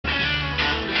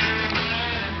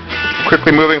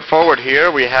Quickly moving forward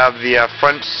here, we have the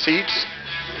front seats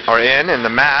are in the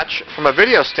match. From a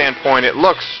video standpoint, it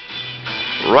looks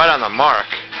right on the mark,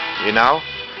 you know.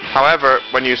 However,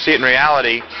 when you see it in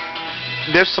reality,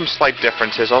 there's some slight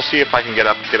differences. I'll see if I can get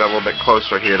a little bit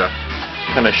closer here to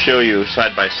kind of show you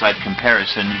side-by-side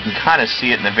comparison. You can kind of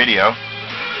see it in the video,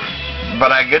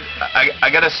 but I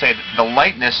gotta say the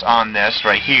lightness on this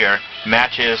right here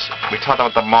matches. We talked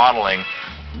about the modeling.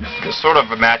 It sort of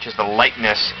matches the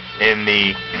lightness in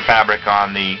the fabric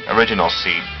on the original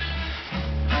seat,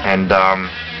 and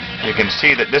you can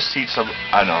see that this seat's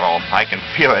I don't know. I can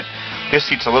feel it. This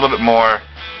seat's a little bit more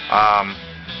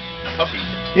puffy.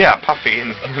 Yeah, puffy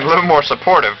and a little more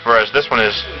supportive, whereas this one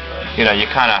is, you know, you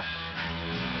kind of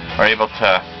are able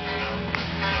to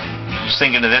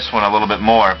sink into this one a little bit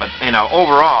more. But you know,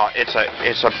 overall, it's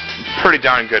a pretty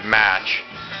darn good match.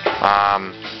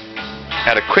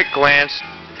 At a quick glance,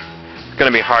 it's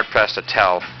going to be hard pressed to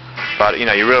tell, but you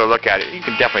know, you really look at it, you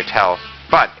can definitely tell.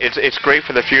 But it's great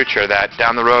for the future that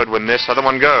down the road, when this other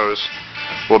one goes,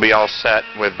 we'll be all set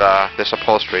with this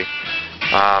upholstery.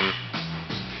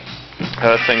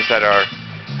 Other things that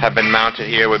have been mounted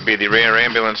here would be the rear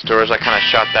ambulance doors. I kind of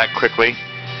shot that quickly,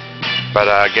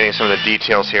 but getting some of the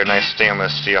details here. Nice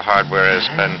stainless steel hardware has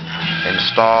been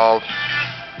installed.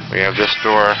 We have this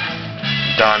door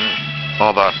done.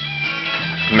 All the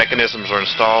mechanisms are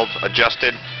installed,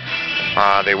 adjusted.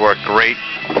 They work great,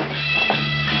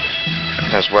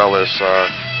 as well as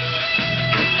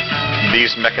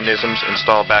these mechanisms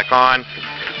installed back on,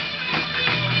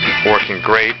 working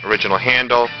great. Original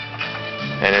handle.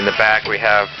 And in the back we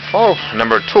have a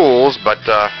number of tools, but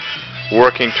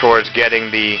working towards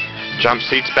getting the jump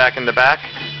seats back in the back,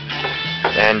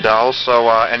 and also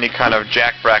any kind of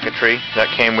jack bracketry that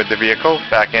came with the vehicle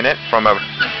back in it from a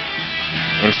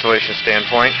installation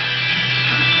standpoint.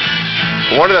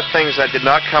 One of the things that did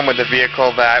not come with the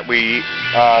vehicle that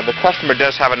the customer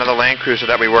does have another Land Cruiser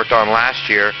that we worked on last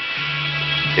year.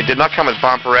 It did not come with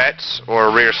bumperettes or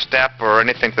a rear step or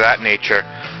anything to that nature.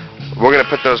 We're going to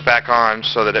put those back on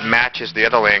so that it matches the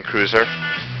other Land Cruiser.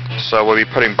 So we'll be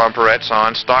putting bumperettes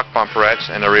on, stock bumperettes,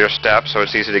 and a rear step, so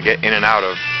it's easy to get in and out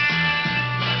of.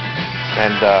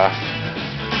 And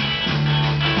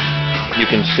you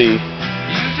can see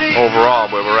overall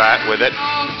where we're at with it.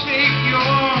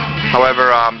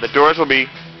 However, the doors will be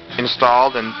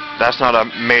installed, and that's not a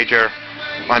major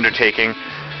undertaking,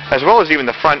 as well as even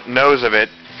the front nose of it.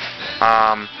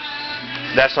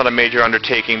 That's not a major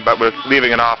undertaking, but we're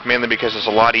leaving it off mainly because it's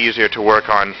a lot easier to work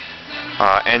on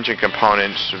engine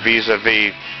components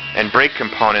vis-a-vis and brake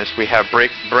components. We have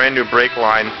brand new brake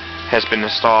line has been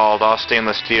installed, all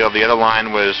stainless steel. The other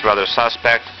line was rather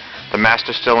suspect. The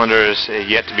master cylinder is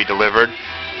yet to be delivered,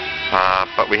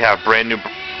 but we have brand new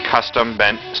custom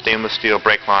bent stainless steel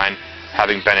brake line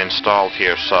having been installed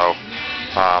here, so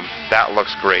that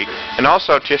looks great. And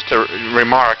also, just to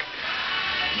remark,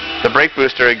 the brake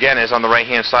booster again is on the right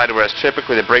hand side, whereas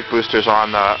typically the brake booster is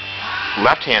on the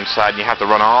left hand side and you have to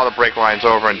run all the brake lines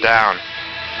over and down.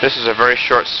 This is a very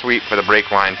short sweep for the brake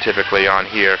line typically on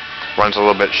here. Runs a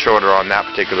little bit shorter on that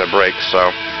particular brake.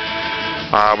 So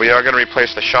we are going to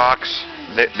replace the shocks.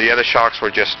 The other shocks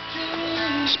were just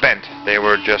spent. They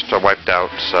were just wiped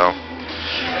out. So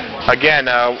again,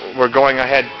 we're going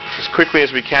ahead as quickly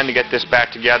as we can to get this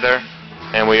back together.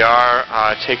 And we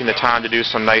are taking the time to do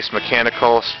some nice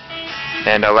mechanical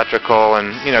and electrical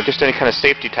and, you know, just any kind of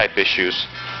safety type issues.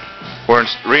 We're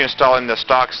reinstalling the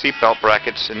stock seatbelt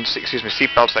brackets and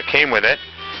seatbelts that came with it.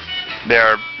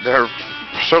 They're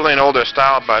certainly an older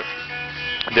style, but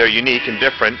they're unique and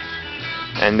different.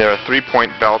 And they're a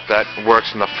 3-point belt that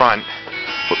works in the front,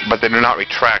 but they do not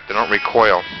retract. They don't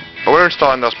recoil. But we're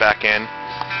installing those back in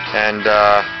and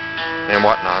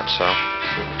whatnot.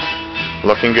 So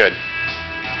looking good.